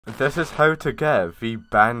This is how to get the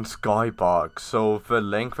banned SKYBOX. So the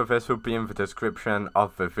link for this will be in the description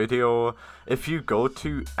of the video. If you go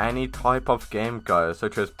to any type of game, guys,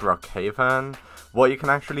 such as Brookhaven, what you can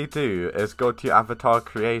actually do is go to your avatar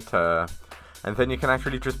creator, and then you can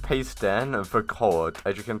actually just paste in the code.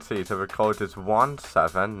 As you can see, so the code is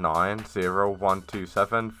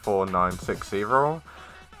 17901274960.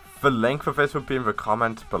 The link for this will be in the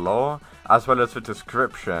comments below, as well as the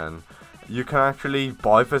description. You can actually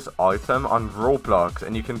buy this item on ROBLOX,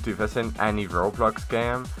 and you can do this in any ROBLOX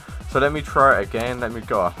game. So let me try it again. Let me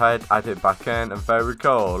go ahead, add it back in, and there we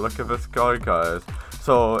go. Look at this guy, guys.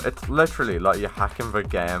 So it's literally like you're hacking the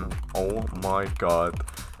game. Oh my god.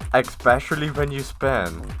 Especially when you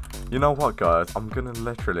spin. You know what, guys? I'm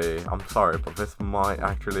sorry, but this might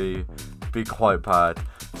actually be quite bad.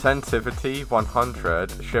 Sensitivity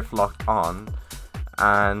 100, shift lock on.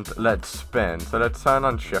 And let's spin. So let's turn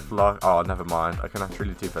on shift lock. Oh, never mind. I can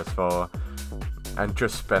actually do this for and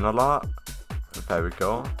just spin a lot. There we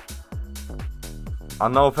go. I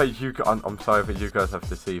know that I'm sorry that you guys have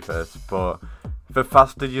to see this, but the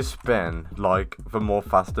faster you spin, like the more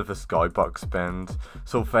faster the SKYBOX spins.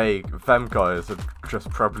 So them guys have just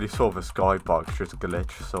probably saw the SKYBOX just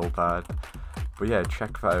glitch so bad. But yeah,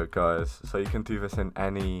 check that out, guys. So you can do this in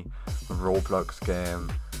any ROBLOX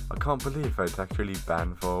game. I can't believe it's actually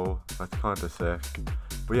banned though. That's kinda sick.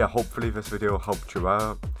 But yeah, hopefully this video helped you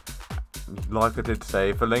out. Like I did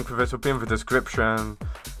say, the link for this will be in the description.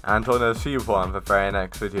 And I'll see you all in the very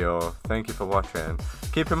next video. Thank you for watching.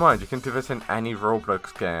 Keep in mind, you can do this in any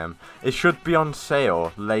ROBLOX game. It should be on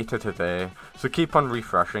sale later today. So keep on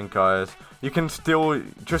refreshing, guys. You can still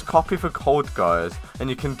just copy the code, guys, and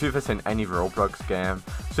you can do this in any ROBLOX game.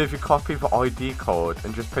 So if you copy the ID code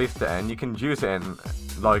and just paste it in, you can use it in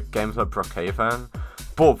like games like Brookhaven.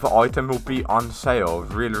 But the item will be on sale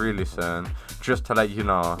really soon, just to let you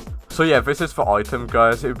know. So yeah, this is the item,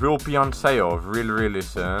 guys. It will be on sale really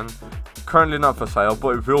soon. Currently not for sale,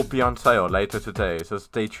 but it will be on sale later today, so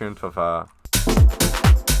stay tuned for that.